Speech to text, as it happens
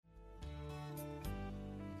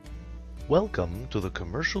Welcome to the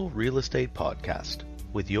Commercial Real Estate Podcast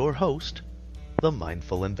with your host, the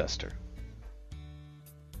Mindful Investor.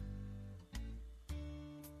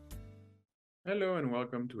 Hello and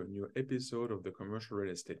welcome to a new episode of the Commercial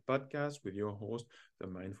Real Estate Podcast with your host, the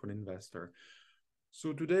Mindful Investor.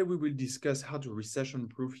 So today we will discuss how to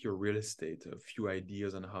recession-proof your real estate, a few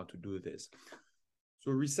ideas on how to do this.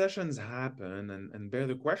 So recessions happen and bear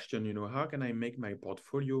the question, how can I make my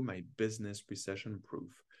portfolio, my business recession-proof?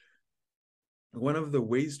 One of the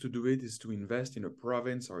ways to do it is to invest in a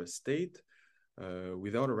province or a state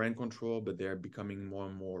without a rent control, but they're becoming more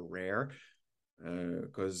and more rare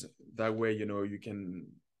because that way, you can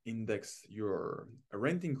index your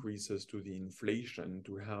rent increases to the inflation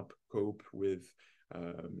to help cope with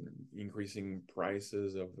increasing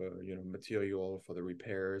prices of material for the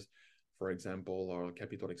repairs, for example, or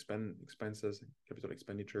capital expenditures.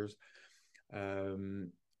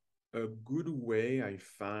 A good way I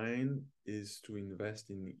find is to invest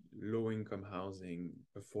in low-income housing,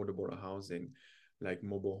 affordable housing, like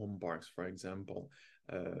mobile home parks, for example.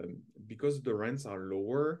 Because the rents are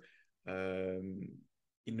lower,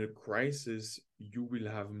 in a crisis, you will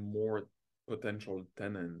have more potential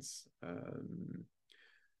tenants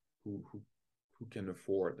who can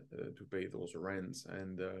afford to pay those rents,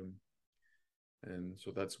 and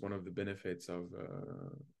so that's one of the benefits of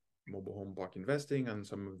mobile home park investing. And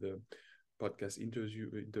some of the podcast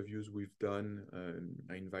interviews we've done,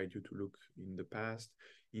 I invite you to look in the past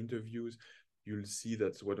interviews. You'll see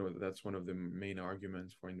that's one of the main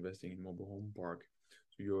arguments for investing in mobile home park.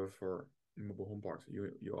 So you offer mobile home parks.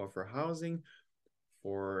 You offer housing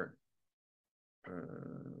for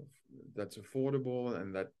that's affordable,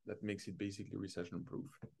 and that makes it basically recession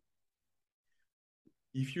proof.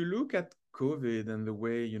 If you look at COVID and the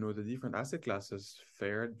way the different asset classes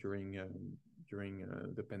fared during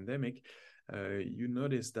the pandemic, you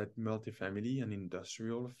notice that multifamily and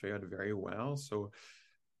industrial fared very well. So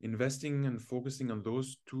investing and focusing on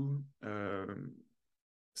those two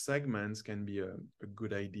segments can be a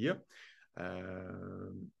good idea.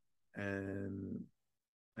 And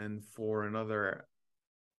for another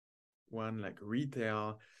one, like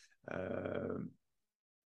retail,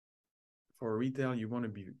 for retail, you want to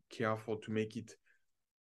be careful to make it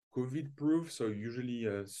COVID-proof. So usually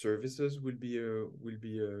services will be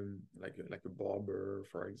like a barber,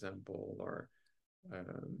 for example, or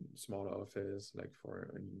small office, like for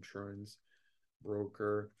an insurance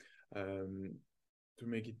broker, to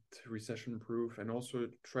make it recession-proof, and also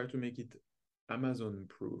try to make it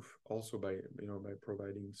Amazon-proof, also by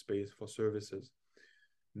providing space for services.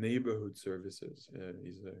 Neighborhood services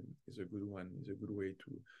is a good one. Is a good way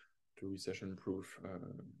to recession-proof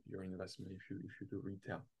your investment if you do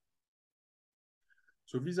retail.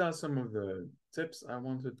 So these are some of the tips I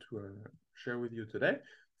wanted to share with you today.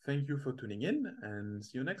 Thank you for tuning in, and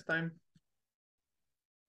see you next time.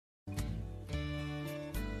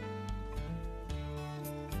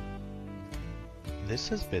 This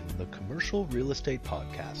has been the Commercial Real Estate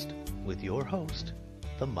Podcast with your host,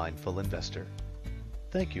 the Mindful Investor.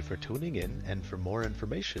 Thank you for tuning in, and for more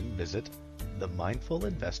information, visit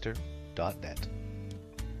themindfulinvestor.net.